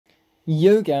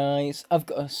Yo guys, I've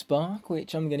got a spark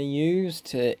which I'm going to use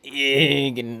to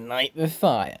ignite the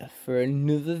fire for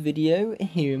another video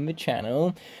here on the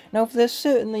channel. Now there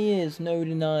certainly is no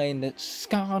denying that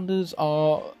Skylanders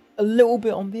are a little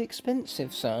bit on the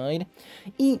expensive side.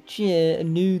 Each year a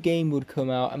new game would come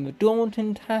out and the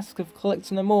daunting task of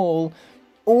collecting them all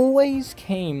always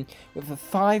came with a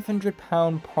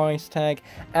 £500 price tag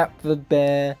at the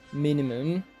bare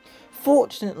minimum.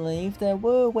 Fortunately, there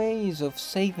were ways of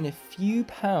saving a few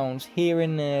pounds here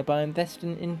and there by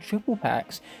investing in triple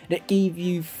packs that gave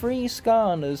you free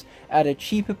Skylanders at a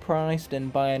cheaper price than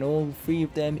buying all three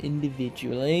of them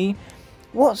individually.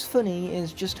 What's funny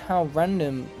is just how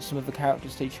random some of the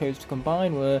characters they chose to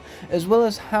combine were, as well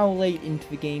as how late into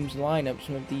the game's lineup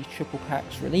some of these triple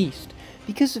packs released.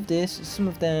 Because of this, some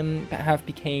of them have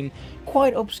become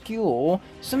quite obscure.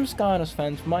 Some Skylanders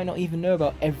fans might not even know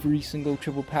about every single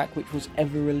triple pack which was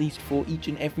ever released for each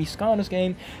and every Skylanders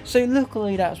game, so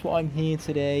luckily that's what I'm here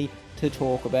today to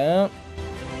talk about.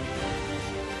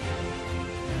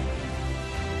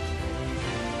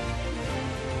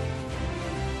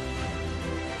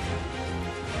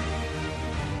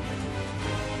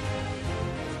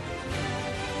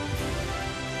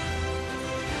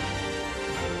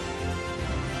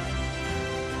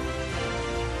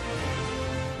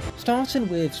 Starting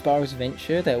with Spyro's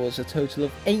Adventure, there was a total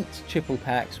of 8 triple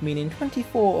packs, meaning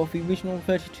 24 of the original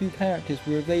 32 characters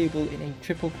were available in a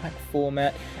triple pack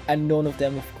format, and none of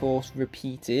them of course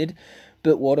repeated.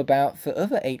 But what about the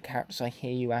other 8 characters, I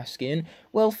hear you asking?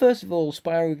 Well, first of all,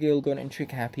 Spyro, Gill, Grunt and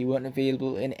Trick Happy weren't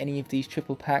available in any of these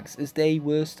triple packs as they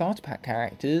were starter pack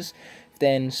characters.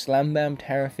 Then Slam Bam,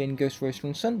 Terrafin, Ghost Roaster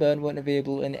and Sunburn weren't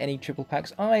available in any triple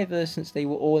packs either, since they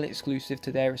were all exclusive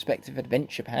to their respective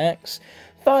adventure packs.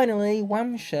 Finally,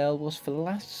 Whamshell was the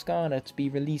last Skylander to be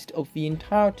released of the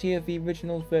entirety of the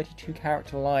original 32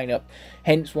 character lineup,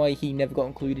 hence why he never got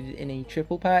included in a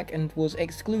triple pack and was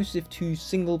exclusive to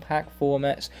single pack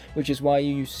formats, which is why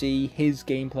you see his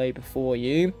gameplay before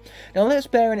you. Now let's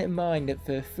bear in mind that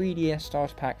the 3DS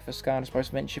starter pack for Skylanders Spyro's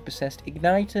Adventure possessed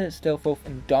Ignitor, Stealth Wolf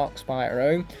and Dark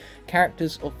Spyro,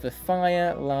 characters of the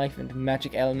fire, life and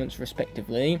magic elements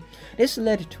respectively. This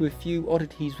led to a few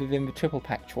oddities within the triple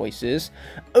pack choices.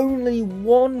 Only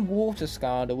one water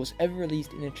Skylander was ever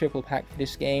released in a triple pack for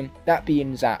this game, that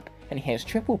being Zap. And here's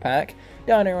triple pack,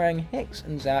 Dino Rang, Hex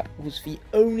and Zap was the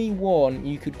only one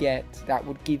you could get that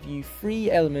would give you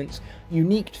 3 elements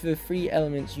unique to the 3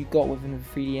 elements you got within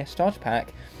the 3DS starter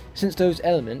pack, since those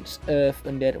elements, Earth,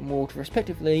 Undead and Water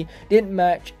respectively, didn't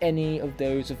match any of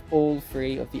those of all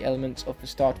 3 of the elements of the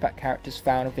starter pack characters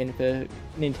found within the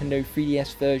Nintendo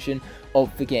 3DS version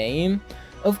of the game.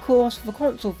 Of course, for the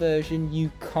console version,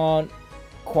 you can't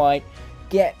quite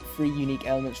get 3 unique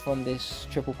elements from this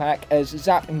triple pack, as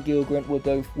Zap and Gill Grunt were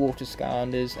both water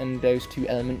Skylanders and those 2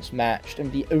 elements matched,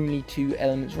 and the only 2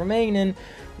 elements remaining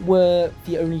were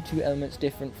the only 2 elements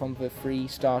different from the 3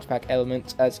 starter pack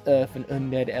elements, as Earth and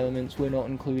Undead elements were not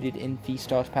included in the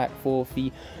starter pack for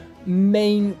the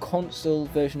main console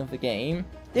version of the game.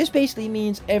 This basically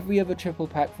means every other triple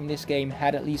pack from this game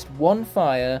had at least 1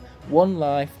 fire, 1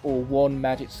 life, or 1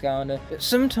 magic Skylander. But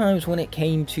sometimes when it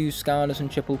came to Skylanders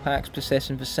and triple packs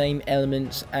possessing the same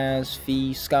elements as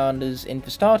the Skylanders in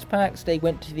the starter packs, they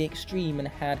went to the extreme and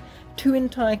had 2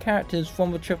 entire characters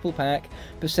from the triple pack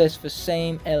possess the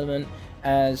same element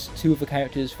as 2 of the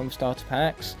characters from starter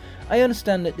packs. I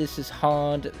understand that this is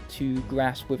hard to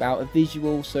grasp without a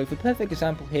visual, so the perfect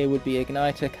example here would be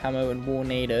Ignitor, Camo and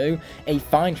Warnado, a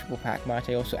fine triple pack might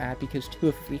I also add, because 2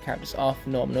 of the 3 characters are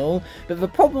phenomenal. But the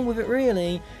problem with it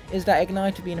really is that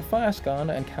Ignitor being a fire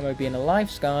Skylander and Camo being a life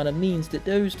Skylander means that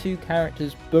those 2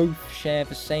 characters both share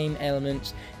the same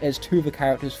elements as 2 of the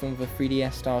characters from the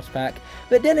 3DS starter pack.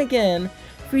 But then again,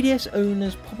 3DS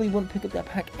owners probably wouldn't pick up that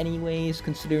pack anyways,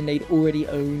 considering they'd already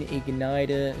own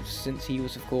Ignitor, since he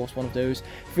was of course one of those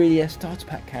 3DS starter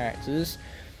pack characters.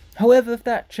 However,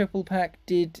 that triple pack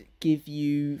did give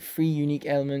you 3 unique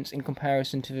elements in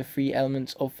comparison to the 3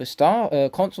 elements of the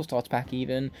console starter pack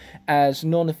even, as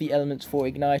none of the elements for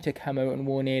Ignitor, Camo and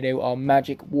Warnado are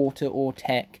magic, water or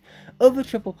tech. Other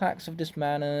triple packs of this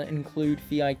manner include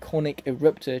the iconic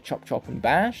Eruptor, Chop Chop and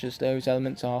Bash, as those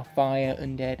elements are fire,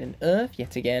 undead and earth,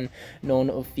 yet again none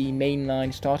of the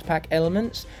mainline starter pack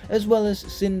elements, as well as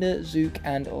Cynder, Zook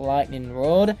and Lightning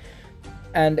Rod.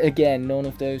 And again, none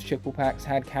of those triple packs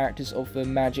had characters of the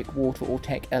magic, water or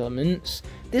tech elements.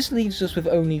 This leaves us with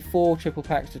only 4 triple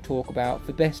packs to talk about,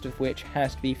 the best of which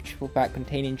has to be the triple pack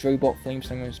containing Drobot,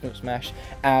 Flameslinger and Stump Smash,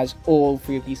 as all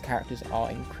 3 of these characters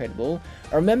are incredible.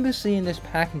 I remember seeing this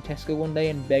pack in Tesco one day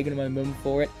and begging my mum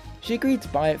for it, She agreed to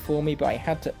buy it for me, but I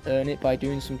had to earn it by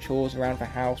doing some chores around the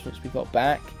house once we got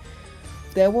back.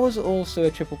 There was also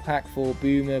a triple pack for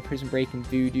Boomer, Prism Break and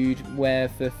Voodood, where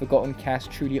the Forgotten Cast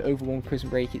truly overwhelmed Prism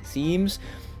Break it seems.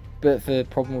 But the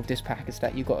problem with this pack is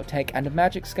that you got a Tech and a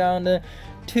Magic Skylander,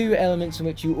 two elements in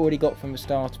which you already got from the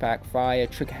starter pack via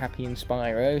Trigger Happy and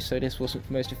Spyro, so this wasn't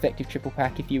the most effective triple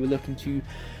pack if you were looking to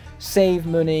save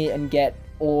money and get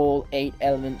all 8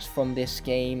 elements from this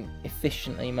game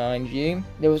efficiently, mind you.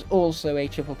 There was also a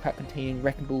triple pack containing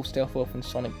Wrecking Ball, Stealth Elf and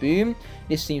Sonic Boom.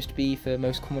 This seems to be the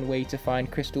most common way to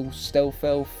find Crystal Stealth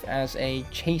Elf as a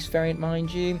chase variant,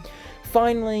 mind you.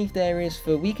 Finally, there is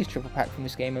the weakest triple pack from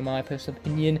this game in my personal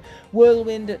opinion,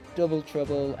 Whirlwind, Double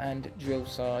Trouble and Drill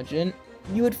Sergeant.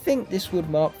 You would think this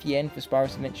would mark the end for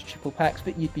Spyro's Adventure triple packs,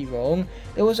 but you'd be wrong.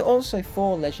 There was also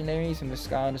 4 legendaries in the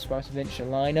Skylanders Spyro's Adventure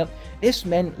lineup. This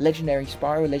meant Legendary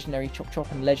Spyro, Legendary Chop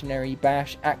Chop and Legendary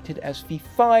Bash acted as the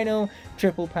final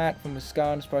triple pack from the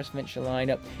Skylanders Spyro's Adventure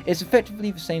lineup. It's effectively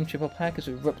the same triple pack as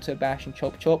Eruptor, Bash and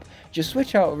Chop Chop. Just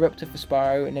switch out Eruptor for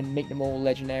Spyro and then make them all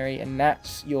legendary, and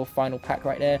that's your final pack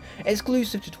right there.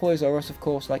 Exclusive to Toys R Us, of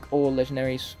course, like all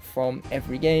legendaries from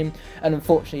every game, and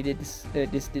unfortunately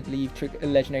this did leave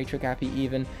Legendary Trigger Happy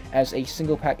even as a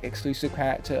single pack exclusive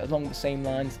character along the same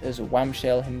lines as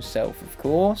Whamshell himself, of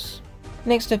course.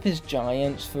 Next up is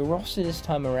Giants. The roster this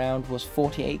time around was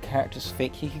 48 characters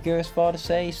thick, you could go as far to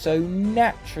say, so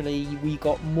naturally we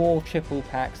got more triple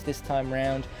packs this time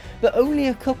around, but only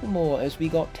a couple more as we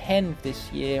got 10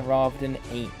 this year rather than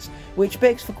 8. Which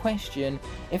begs the question,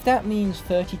 if that means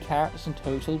 30 characters in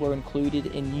total were included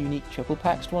in unique triple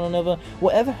packs to one another,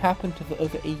 whatever happened to the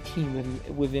other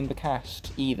 18 within the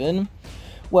cast even?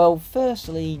 Well,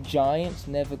 firstly, Giants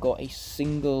never got a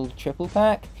single triple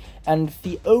pack, and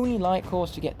the only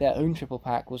Lightcores to get their own triple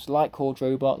pack was Lightcore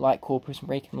Drobot, Lightcore Prism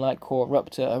Break and Lightcore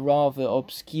Eruptor, a rather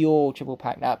obscure triple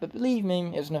pack that, but believe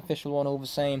me, it's an official one all the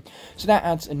same. So that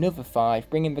adds another 5,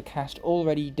 bringing the cast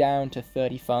already down to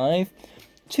 35.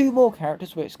 2 more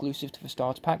characters were exclusive to the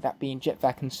starter pack, that being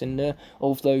Jet-Vac and Cynder,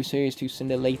 although Series 2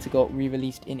 Cynder later got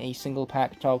re-released in a single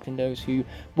pack, targeting those who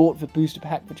bought the booster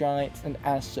pack for Giants and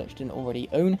as such didn't already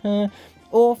own her,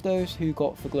 or of those who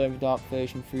got the Glow in the Dark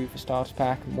version through the starter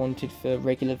pack and wanted the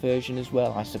regular version as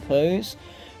well, I suppose.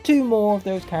 2 more of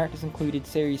those characters included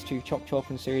Series 2 Chop Chop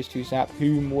and Series 2 Zap,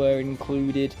 whom were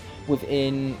included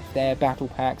within their battle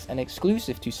packs and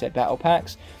exclusive to said battle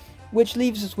packs, which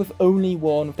leaves us with only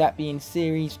one, that being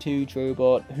Series 2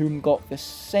 Drobot, whom got the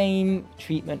same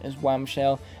treatment as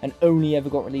Whamshell and only ever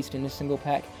got released in a single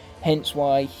pack, hence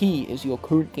why he is your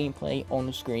current gameplay on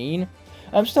the screen.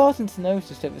 I'm starting to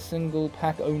notice that the single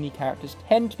pack only characters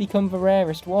tend to become the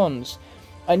rarest ones.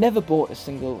 I never bought a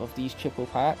single of these triple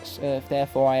packs,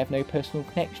 therefore I have no personal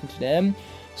connection to them.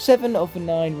 7 of the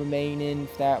 9 remaining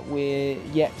that we're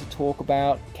yet to talk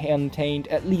about contained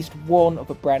at least one of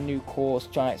the brand new cores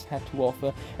Giants had to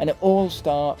offer, and it all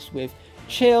starts with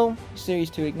Chill, Series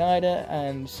 2 Ignitor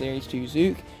and Series 2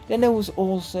 Zook. Then there was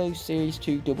also Series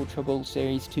 2 Double Trouble,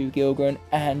 Series 2 Gill, Grunt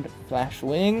and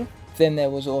Flashwing. Then there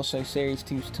was also Series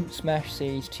 2 Stump Smash,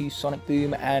 Series 2 Sonic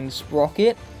Boom and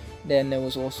Sprocket. Then there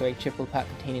was also a triple pack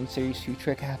containing Series 2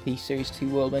 Trigger Happy, Series 2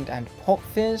 Whirlwind and Pop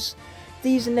Fizz.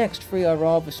 These next 3 are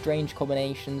rather strange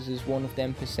combinations, as one of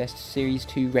them possessed Series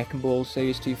 2 Wrecking Ball,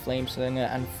 Series 2 Flameslinger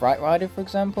and Fright Rider, for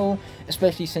example,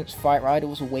 especially since Fright Rider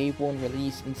was a Wave 1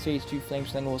 release and Series 2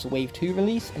 Flameslinger was a Wave 2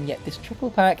 release, and yet this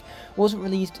triple pack wasn't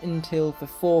released until the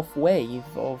 4th wave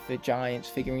of the Giants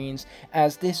figurines,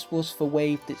 as this was the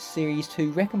wave that Series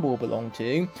 2 Wrecking Ball belonged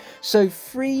to. So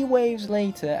 3 waves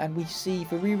later and we see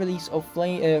the re-release of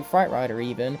Fright Rider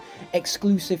even,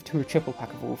 exclusive to a triple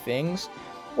pack of all things.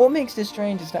 What makes this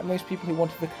strange is that most people who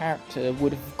wanted the character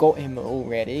would have got him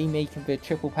already, making the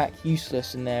triple pack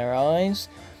useless in their eyes.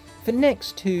 The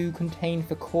next 2 contain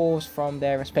the cores from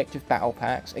their respective battle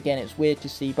packs. Again, it's weird to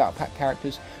see battle pack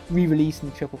characters re-released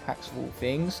in triple packs of all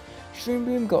things.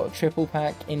 Shroomboom got a triple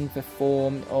pack in the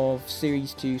form of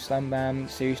Series 2 Slam Bam,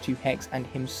 Series 2 Hex and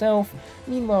himself.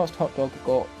 Meanwhile, Hot Dog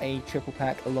got a triple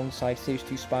pack alongside Series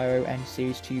 2 Spyro and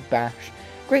Series 2 Bash.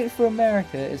 Great for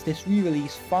America, as this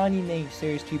re-release finally made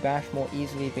Series 2 Bash more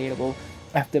easily available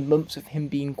after months of him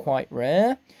being quite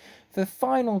rare. The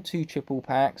final 2 triple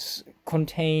packs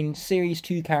contain Series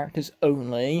 2 characters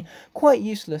only, quite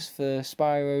useless for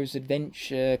Spyro's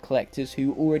Adventure collectors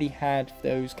who already had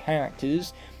those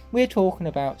characters. We're talking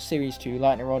about Series 2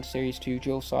 Lightning Rod, Series 2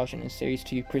 Drill Sergeant and Series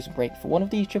 2 Prism Break for one of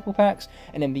these triple packs,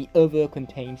 and then the other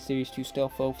contains Series 2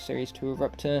 Stealth Elf, Series 2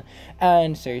 Eruptor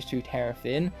and Series 2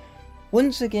 Terrafin.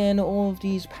 Once again, all of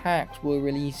these packs were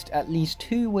released at least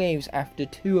 2 waves after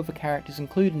 2 other characters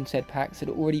included in said packs had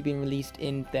already been released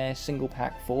in their single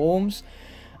pack forms.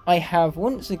 I have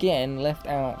once again left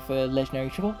out for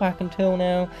Legendary Triple Pack until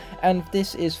now, and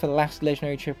this is the last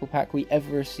Legendary Triple Pack we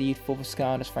ever received for the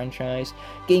Skylanders franchise.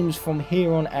 Games from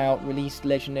here on out released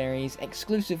Legendaries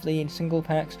exclusively in single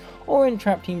packs, or in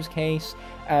Trap Team's case,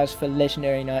 as for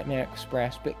Legendary Nightmare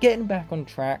Express. But getting back on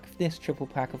track, this triple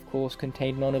pack of course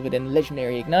contained none other than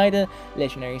Legendary Ignitor,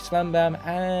 Legendary Slam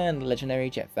and Legendary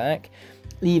Jet-Vac.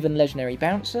 Leaving Legendary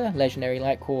Bouncer, Legendary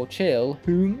Lightcore Chill,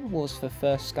 whom was the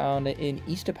first Skylander in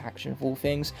Easter Paction of all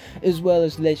things, as well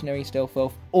as Legendary Stealth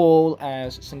Elf, all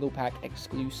as single pack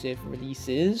exclusive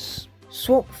releases.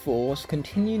 Swap Force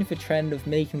continued the trend of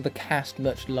making the cast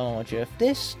much larger.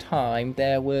 This time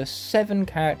there were 7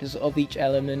 characters of each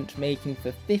element, making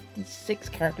for 56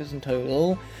 characters in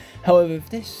total. However,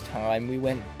 this time we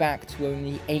went back to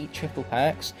only 8 triple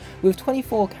packs. With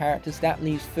 24 characters, that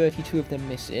leaves 32 of them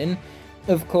missing.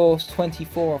 Of course,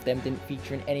 24 of them didn't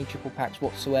feature in any triple packs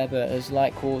whatsoever, as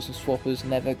Lightcores and Swappers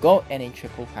never got any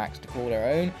triple packs to call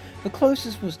their own. The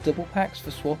closest was double packs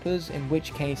for Swappers, in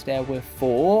which case there were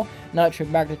 4, Nitro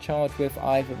Magna Charge with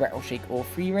either Rattleshake or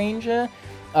Free Ranger,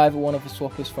 either one of the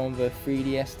Swappers from the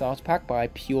 3DS starter pack by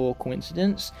pure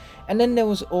coincidence, and then there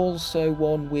was also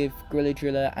one with Gorilla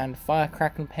Driller and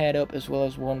Firecracker paired up, as well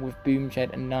as one with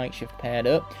Boomjet and Night Shift paired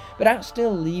up, but that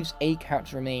still leaves 8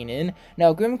 characters remaining.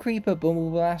 Now Grim Creeper, Bumble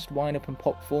Blast, Wind-Up and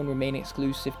Popthorn remain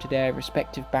exclusive to their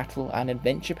respective Battle and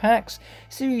Adventure packs,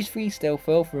 Series 3 Stealth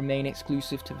Elf remain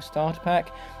exclusive to the starter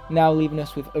pack, now leaving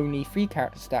us with only 3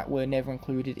 characters that were never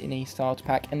included in a starter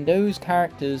pack, and those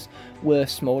characters were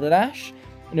Smolder Dash,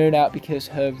 no doubt because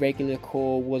her regular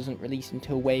core wasn't released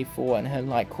until Wave 4 and her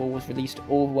light core was released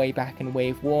all the way back in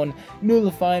Wave 1,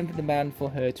 nullifying the demand for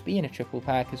her to be in a triple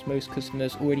pack, as most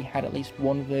customers already had at least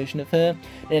one version of her.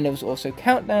 Then there was also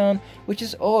Countdown, which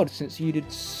is odd since you'd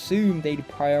assume they'd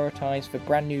prioritise for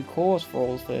brand new cores for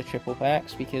all of their triple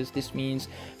packs, because this means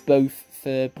both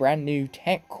for brand new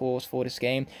tech cores for this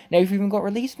game never even got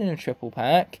released in a triple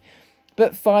pack.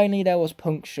 But finally there was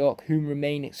Punk Shock, whom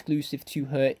remained exclusive to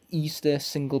her Easter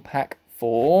single pack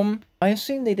form. I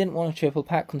assume they didn't want a triple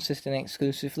pack consisting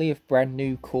exclusively of brand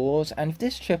new cores, and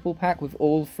this triple pack with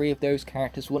all 3 of those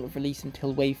characters wouldn't have released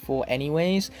until Wave 4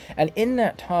 anyways, and in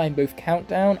that time both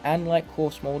Countdown and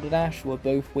Lightcore Smolder Dash were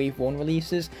both Wave 1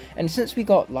 releases, and since we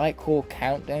got Lightcore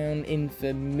Countdown in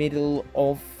the middle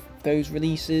of those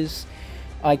releases,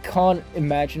 I can't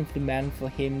imagine the demand for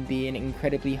him being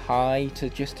incredibly high to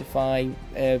justify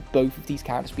both of these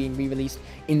characters being re-released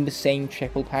in the same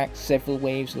triple pack several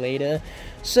waves later.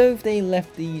 So if they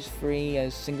left these 3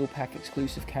 as single pack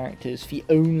exclusive characters, the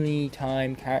only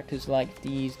time characters like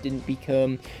these didn't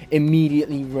become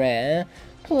immediately rare,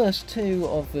 plus 2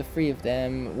 of the 3 of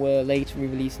them were later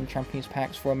re-released in Champions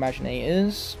packs for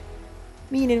Imaginators,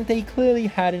 meaning they clearly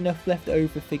had enough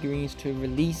leftover figurines to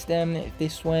release them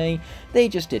this way. They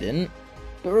just didn't.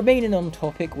 But remaining on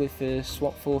topic with the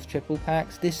Swap Force triple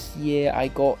packs, this year I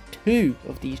got 2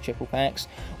 of these triple packs,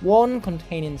 one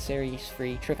containing Series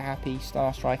 3 Trigger Happy,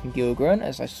 Star Strike and Gill Grunt,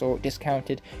 as I saw it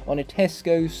discounted on a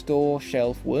Tesco store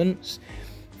shelf once.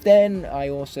 Then I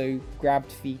also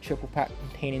grabbed the triple pack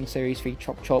containing Series 3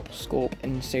 Chop Chop, Scorp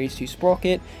and Series 2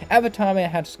 Sprocket. At the time I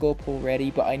had Scorp already,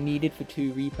 but I needed for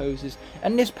 2 reposes,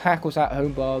 and this pack was at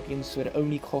home bargains, so it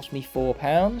only cost me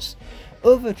 £4.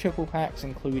 Other triple packs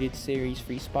included Series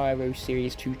 3 Spyro,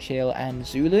 Series 2 Chill and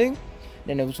Zulu.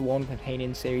 Then there was one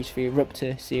containing Series 3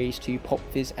 Eruptor, Series 2 Pop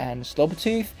Fizz and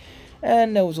Slobbertooth.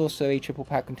 And there was also a triple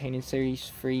pack containing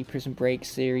Series 3 Prism Break,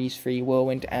 Series 3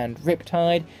 Whirlwind and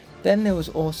Riptide. Then there was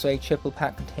also a triple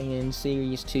pack containing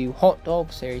Series 2 Hot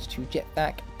Dog, Series 2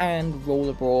 Jet-Vac and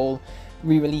Roller Brawl,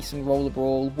 re-releasing Roller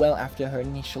Brawl well after her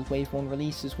initial Wave 1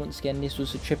 releases. Once again, this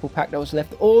was a triple pack that was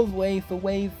left all the way for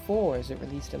Wave 4, as it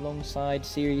released alongside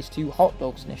Series 2 Hot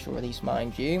Dog's initial release,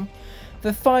 mind you.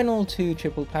 The final 2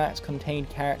 triple packs contained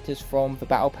characters from the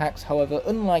battle packs, however,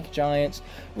 unlike Giants,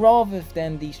 rather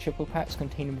than these triple packs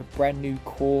containing the brand new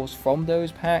cores from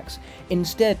those packs,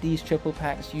 instead these triple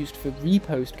packs used for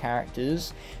repost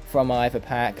characters from either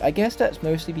pack. I guess that's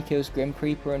mostly because Grim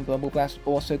Creeper and Bumbleblast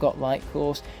also got light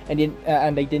cores, and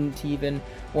they didn't even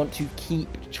want to keep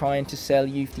trying to sell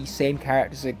you these same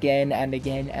characters again and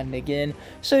again and again,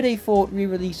 so they thought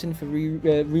re-releasing for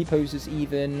reposes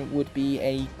even would be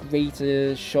a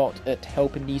greater shot at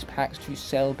helping these packs to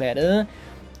sell better.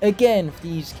 Again,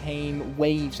 these came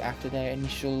waves after their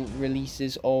initial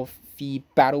releases of the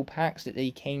battle packs that they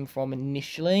came from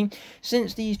initially,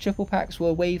 since these triple packs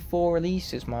were Wave 4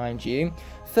 releases, mind you.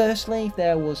 Firstly,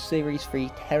 there was Series 3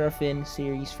 Terrafin,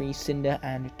 Series 3 Cynder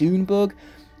and Dunebug.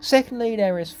 Secondly,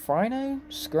 there is Fright,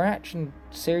 Scratch and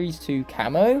Series 2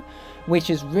 Camo,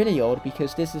 which is really odd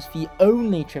because this is the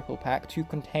only triple pack to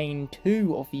contain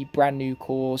 2 of the brand new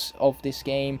cores of this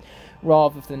game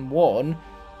rather than 1.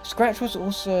 Scratch was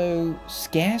also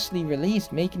scarcely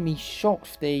released, making me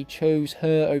shocked they chose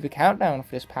her over Countdown for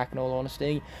this pack in all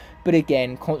honesty. But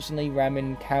again, constantly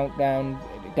ramming Countdown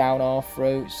down our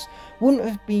throats wouldn't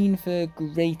have been the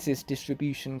greatest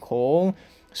distribution call.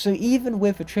 So even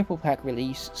with a triple pack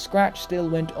release, Scratch still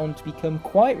went on to become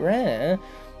quite rare.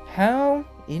 How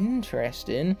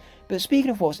interesting. But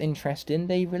speaking of what's interesting,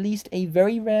 they released a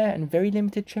very rare and very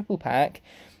limited triple pack.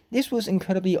 This was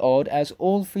incredibly odd as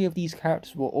all 3 of these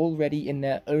characters were already in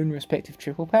their own respective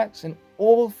triple packs and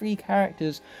all 3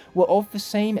 characters were of the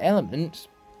same element.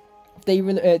 They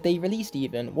released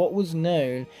even what was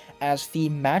known as the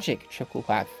Magic Triple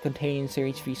Pack, containing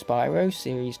Series 3 Spyro,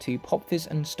 Series 2 Pop Fizz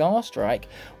and Star Strike.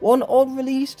 One odd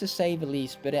release to say the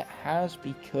least, but it has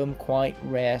become quite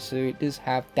rare, so it does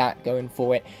have that going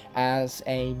for it as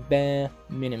a bare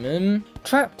minimum.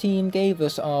 Trap Team gave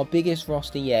us our biggest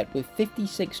roster yet, with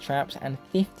 56 traps and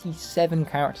 57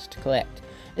 characters to collect.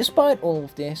 Despite all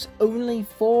of this, only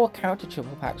 4 character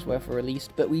triple packs were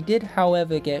released, but we did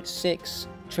however get 6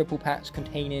 triple packs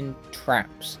containing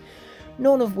traps,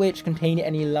 none of which contain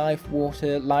any life,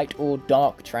 water, light or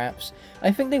dark traps.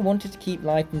 I think they wanted to keep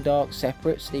life and dark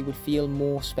separate so they would feel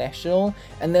more special,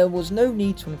 and there was no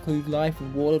need to include life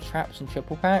and water traps in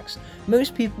triple packs.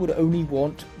 Most people would only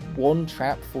want 1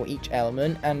 trap for each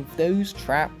element, and those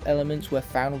trap elements were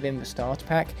found within the starter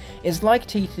pack. It's like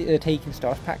taking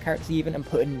starter pack characters even and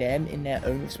putting them in their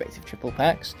own respective triple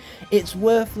packs. It's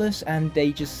worthless and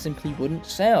they just simply wouldn't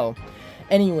sell.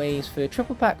 Anyways, the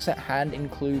triple packs at hand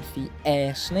include the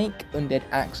Air Snake, Undead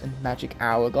Axe and Magic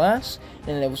Hourglass.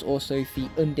 Then there was also the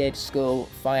Undead Skull,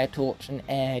 Fire Torch and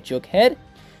Air Jughead.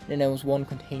 Then there was one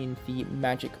containing the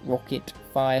Magic Rocket,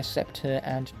 Fire Scepter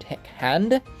and Tech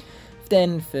Hand.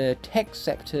 Then for Tech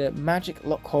Scepter, Magic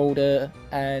Lockholder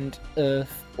and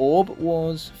Earth Orb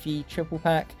was the triple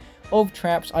pack of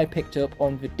traps I picked up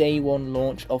on the day 1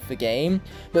 launch of the game,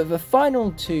 but the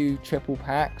final 2 triple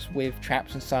packs with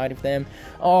traps inside of them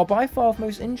are by far the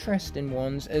most interesting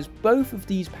ones, as both of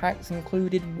these packs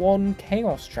included 1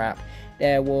 Chaos Trap.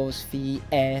 There was the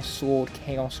Air Sword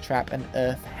Chaos Trap and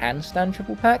Earth Handstand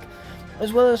triple pack,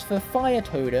 as well as the Fire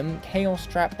Totem, Chaos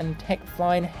Trap and Tech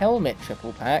Flying Helmet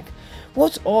triple pack.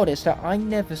 What's odd is that I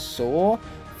never saw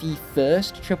the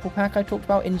first triple pack I talked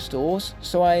about in stores,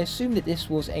 so I assume that this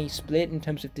was a split in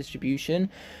terms of distribution,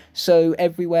 so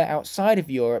everywhere outside of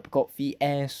Europe got the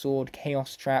Air Sword,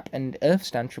 Chaos Trap and Earth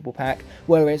Stand triple pack,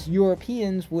 whereas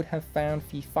Europeans would have found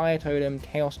the Fire Totem,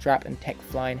 Chaos Trap and Tech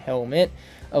Flying Helmet.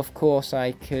 Of course,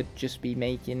 I could just be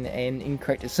making an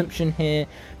incorrect assumption here,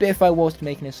 but if I was to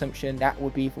make an assumption, that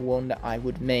would be the one that I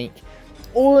would make.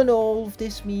 All in all,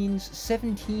 this means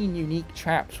 17 unique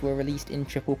traps were released in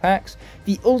triple packs.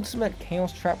 The Ultimate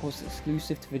Chaos Trap was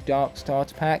exclusive to the Dark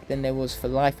Starter Pack, then there was the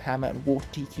Life Hammer and Water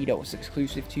Tiki that was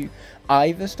exclusive to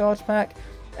either Starter Pack,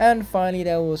 and finally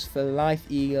there was the Life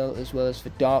Eagle as well as the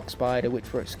Dark Spider,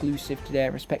 which were exclusive to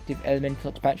their respective Elemental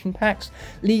expansion packs,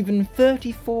 leaving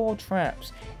 34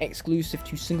 traps exclusive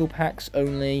to single packs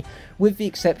only, with the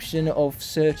exception of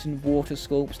certain water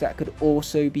sculpts that could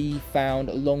also be found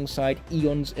alongside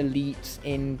Eon's Elites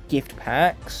in gift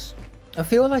packs. I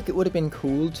feel like it would have been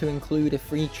cool to include a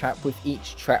free trap with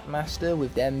each trap master,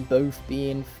 with them both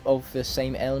being of the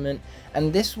same element,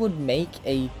 and this would make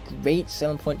a great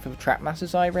selling point for the trap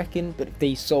masters, I reckon, but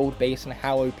they sold based on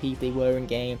how OP they were in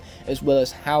game, as well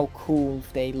as how cool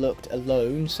they looked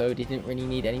alone, so they didn't really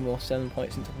need any more selling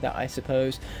points on top of that, I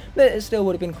suppose. But it still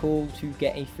would have been cool to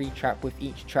get a free trap with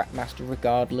each trap master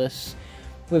regardless.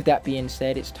 With that being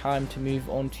said, it's time to move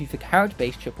on to the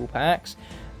character-based triple packs.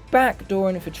 Back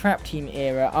during the Trap Team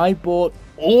era, I bought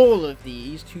all of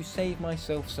these to save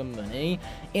myself some money.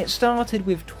 It started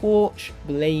with Torch,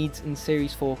 Blades and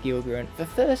Series 4 Gill, the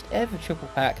first ever triple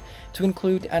pack to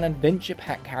include an adventure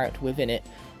pack character within it.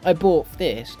 I bought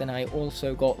this, then I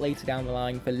also got later down the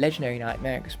line for Legendary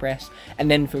Nightmare Express, and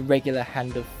then for regular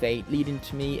Hand of Fate, leading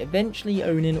to me eventually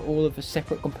owning all of the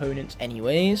separate components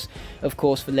anyways. Of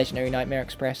course, for Legendary Nightmare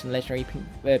Express and Legendary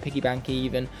Piggy Bank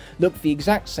even look the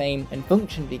exact same and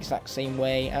function the exact same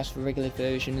way as the regular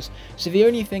versions, so the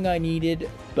only thing I needed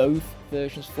both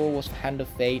versions for was for Hand of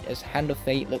Fate, as Hand of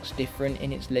Fate looks different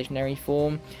in its legendary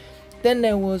form. Then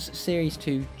there was Series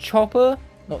 2 Chopper,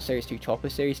 not Series 2 Chopper,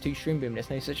 Series 2 Shroomboom. There's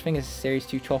no such thing as a Series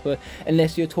 2 Chopper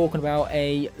unless you're talking about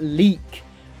a leak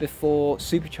before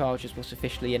Superchargers was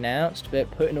officially announced.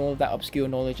 But putting all of that obscure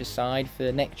knowledge aside, for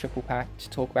the next triple pack to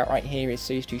talk about right here is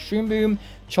Series 2 Shroomboom,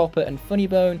 Chopper and Funny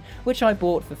Bone, which I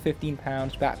bought for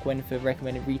 £15 back when the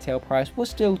recommended retail price was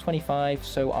still $25,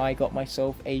 so I got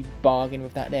myself a bargain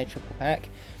with that there triple pack.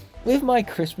 With my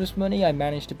Christmas money, I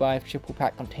managed to buy a triple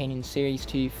pack containing Series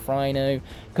 2 Frino,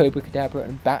 Cobra Kadabra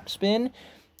and Batspin.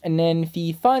 And then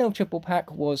the final triple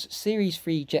pack was Series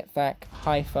 3 Jet-Vac,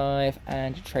 High Five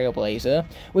and Trailblazer.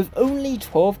 With only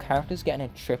 12 characters getting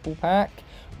a triple pack,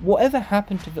 whatever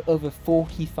happened to the other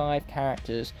 45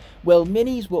 characters? Well,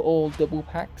 minis were all double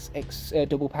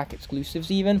pack exclusives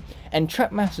even, and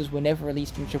Trap Masters were never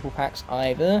released in triple packs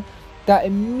either. That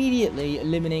immediately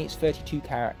eliminates 32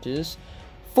 characters.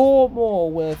 4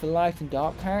 more were the light and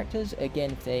dark characters.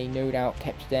 Again, they no doubt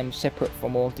kept them separate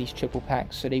from all of these triple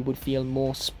packs so they would feel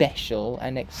more special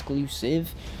and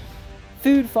exclusive.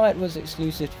 Food Fight was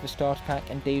exclusive to the starter pack,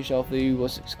 and Deja Vu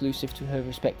was exclusive to her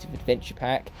respective adventure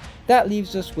pack. That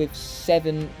leaves us with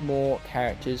 7 more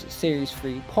characters: Series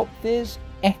 3 Pop Fizz,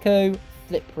 Echo,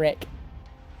 Flipwreck,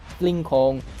 Fling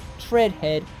Kong,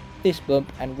 Treadhead, Fist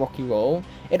Bump and Rocky Roll.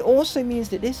 It also means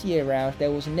that this year round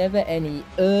there was never any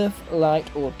Earth,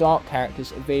 Light or Dark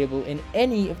characters available in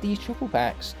any of these triple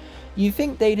packs. You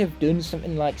think they'd have done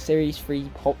something like Series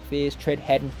 3 Pop Fizz,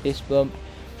 Treadhead and Fist Bump?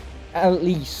 At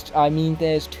least. I mean,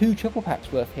 there's 2 triple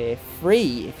packs worth here,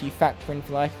 3 if you factor in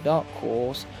the Light and Dark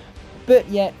cores. But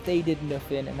yet they did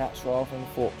nothing, and that's rather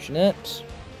unfortunate.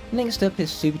 Next up is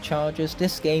Superchargers.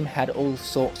 This game had all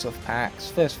sorts of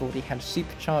packs. First of all, they had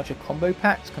Supercharger combo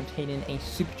packs containing a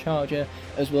Supercharger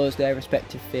as well as their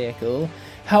respective vehicle.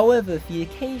 However, the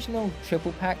occasional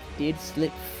triple pack did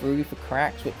slip through the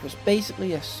cracks, which was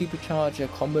basically a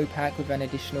Supercharger combo pack with an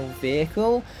additional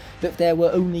vehicle, but there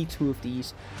were only 2 of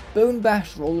these. Bone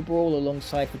Bash Roller Brawl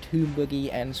alongside the Tomb Buggy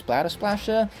and Splatter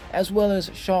Splasher, as well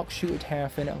as Shark Shooter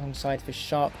Terrafin alongside the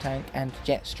Shark Tank and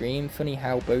Jetstream. Funny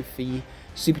how both the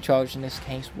Supercharged in this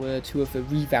case were 2 of the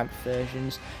revamped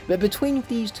versions, but between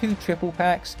these 2 triple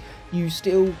packs you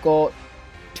still got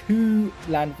 2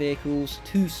 land vehicles,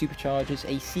 2 superchargers,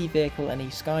 a sea vehicle and a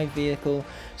sky vehicle.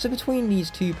 So between these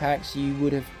 2 packs you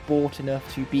would have bought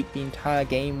enough to beat the entire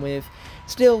game with.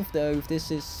 Still though,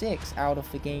 this is 6 out of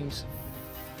the game's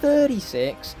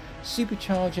 36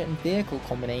 supercharger and vehicle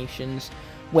combinations.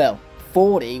 Well,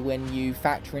 40 when you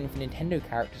factor in the Nintendo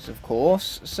characters, of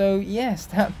course. So yes,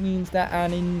 that means that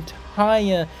an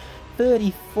entire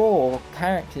 34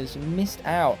 characters missed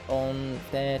out on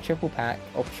their triple pack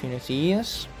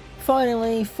opportunities.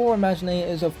 Finally, for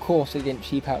Imaginators, of course they didn't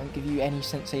cheap out and give you any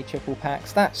Sensei triple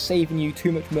packs. That's saving you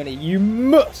too much money. You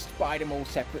must buy them all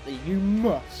separately. You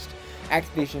must.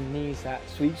 Activision needs that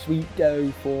sweet, sweet dough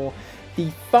for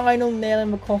the final nail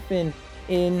in the coffin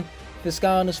in the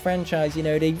Skylanders franchise. You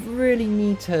know, they really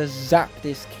need to zap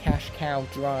this cash cow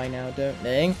dry now, don't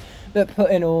they? But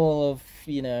putting all of,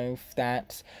 you know,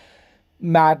 that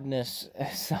madness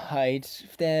aside,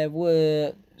 there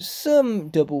were some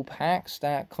double packs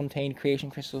that contained creation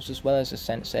crystals as well as a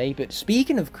Sensei. But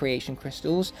speaking of creation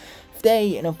crystals,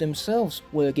 they in of themselves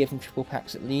were given triple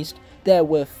packs at least. There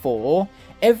were 4,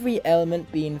 every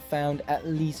element being found at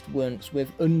least once,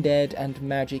 with undead and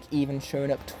magic even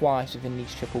showing up twice within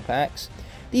these triple packs.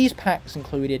 These packs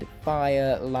included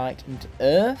fire, light and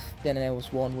earth. Then there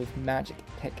was one with magic,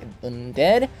 tech and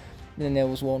undead. Then there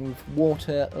was one with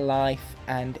water, life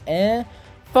and air.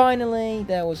 Finally,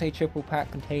 there was a triple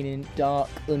pack containing dark,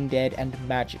 undead and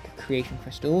magic creation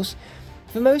crystals.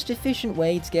 The most efficient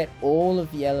way to get all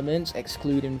of the elements,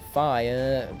 excluding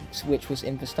fire, which was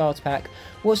in the starter pack,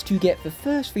 was to get the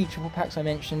first 3 triple packs I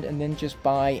mentioned and then just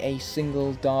buy a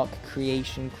single dark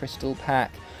creation crystal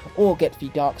pack. Or get the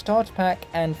dark starter pack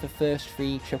and the first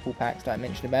 3 triple packs that I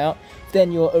mentioned about.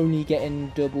 Then you're only getting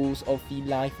doubles of the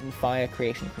life and fire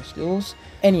creation crystals.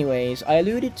 Anyways, I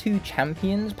alluded to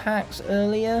champions packs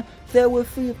earlier. There were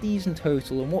 3 of these in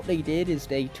total, and what they did is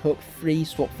they took 3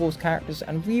 Swap Force characters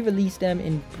and re-released them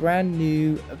in brand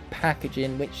new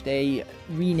packaging, which they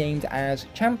renamed as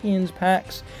champions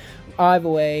packs. Either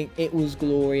way, it was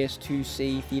glorious to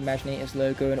see the Imaginators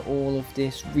logo and all of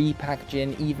this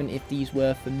repackaging, even if these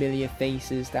were familiar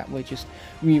faces that were just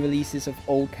re-releases of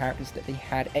old characters that they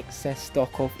had excess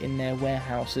stock of in their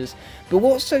warehouses. But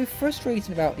what's so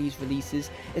frustrating about these releases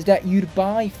is that you'd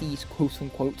buy these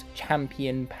quote-unquote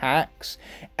champion packs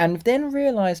and then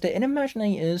realise that in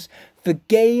Imaginators, the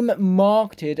game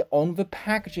marketed on the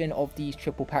packaging of these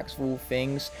triple packs for all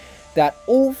things that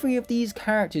all 3 of these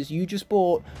characters you just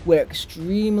bought were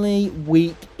extremely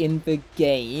weak in the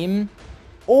game,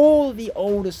 All the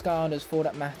older Skylanders, for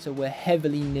that matter, were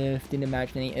heavily nerfed in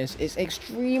Imaginators. It's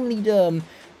extremely dumb.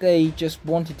 They just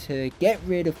wanted to get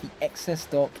rid of the excess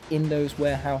stock in those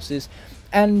warehouses,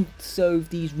 and so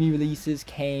these re-releases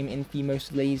came in the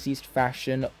most laziest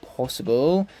fashion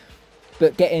possible.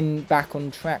 But getting back on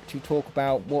track to talk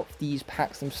about what these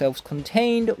packs themselves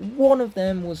contained, one of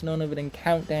them was none other than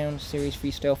Countdown, Series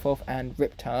 3 Stealth Elf, and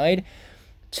Riptide.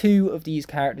 Two of these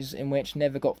characters in which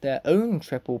never got their own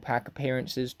triple pack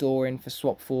appearances during the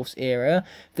Swap Force era.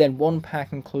 Then one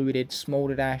pack included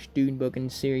Smolderdash, Dunebug,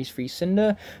 and Series 3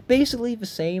 Cynder. Basically the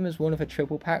same as one of the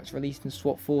triple packs released in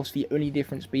Swap Force, the only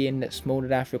difference being that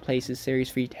Smolderdash replaces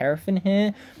Series 3 Terrafin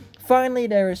here. Finally,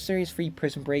 there is Series 3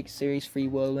 Prism Break, Series 3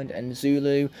 Whirlwind, and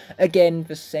Zulu. Again,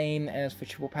 the same as the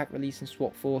triple pack release in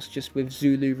Swap Force, just with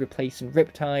Zulu replacing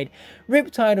Riptide.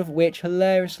 Riptide of which,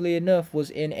 hilariously enough,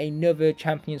 was in another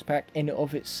Champions pack in and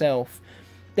of itself.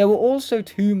 There were also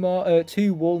two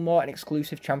Walmart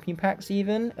exclusive champion packs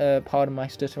even, pardon my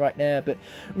stutter right there, but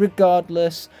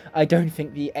regardless, I don't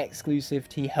think the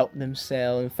exclusivity helped them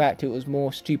sell. In fact, it was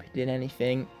more stupid than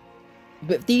anything.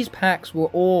 But these packs were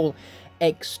all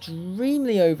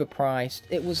extremely overpriced.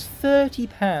 It was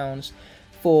 £30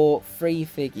 for 3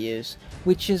 figures,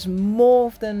 which is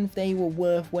more than they were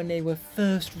worth when they were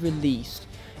first released.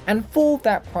 And for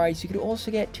that price, you could also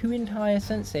get 2 entire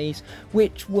senseis,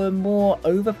 which were more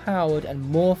overpowered and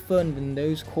more fun than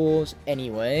those cores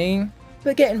anyway.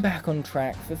 But getting back on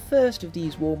track, the first of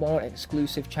these Walmart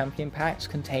exclusive champion packs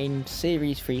contained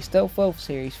Series 3 Stealth Elf,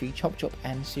 Series 3 Chop Chop,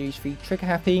 and Series 3 Trigger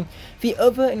Happy. The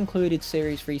other included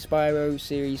Series 3 Spyro,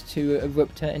 Series 2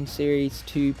 Eruptor, and Series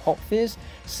 2 Pop Fizz,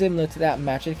 similar to that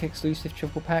Magic exclusive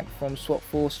triple pack from Swap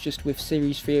Force, just with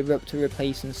Series 3 Eruptor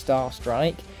replacing Star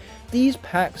Strike. These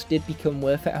packs did become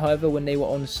worth it, however, when they were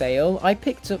on sale. I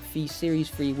picked up the Series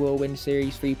 3 Whirlwind,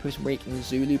 Series 3 Prism Break, and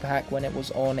Zulu pack when it was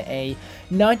on a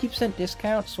 90%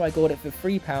 discount, so I got it for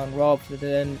 £3 rather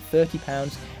than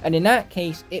 £30, and in that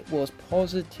case, it was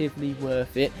positively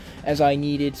worth it, as I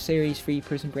needed Series 3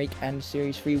 Prism Break and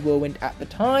Series 3 Whirlwind at the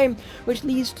time, which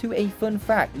leads to a fun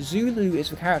fact. Zulu is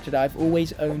the character that I've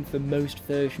always owned the most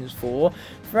versions for.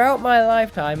 Throughout my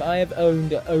lifetime, I have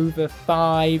owned over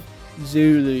 5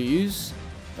 Zulus.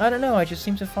 I don't know, I just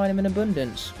seem to find them in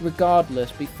abundance.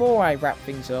 Regardless, before I wrap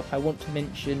things up, I want to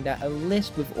mention that a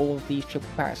list with all of these triple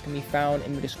packs can be found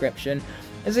in the description,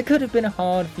 as it could have been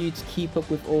hard for you to keep up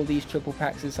with all these triple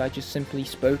packs as I just simply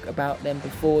spoke about them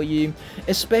before you,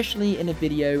 especially in a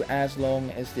video as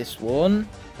long as this one.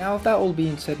 Now, with that all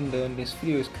being said and done, this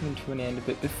video is coming to an end,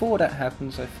 but before that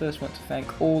happens, I first want to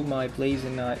thank all my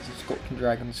Blazing Knights of Scotland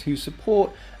Dragons whose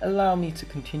support allow me to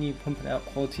continue pumping out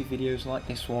quality videos like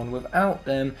this one. Without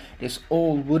them, this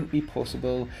all wouldn't be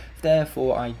possible.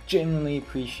 Therefore, I genuinely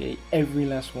appreciate every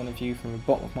last one of you from the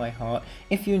bottom of my heart.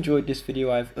 If you enjoyed this video,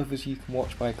 I have others you can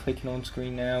watch by clicking on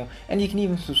screen now, and you can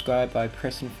even subscribe by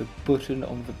pressing the button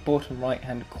on the bottom right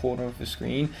hand corner of the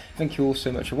screen. Thank you all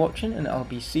so much for watching, and I'll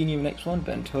be seeing you in the next one,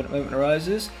 but until that moment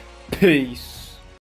arises, peace!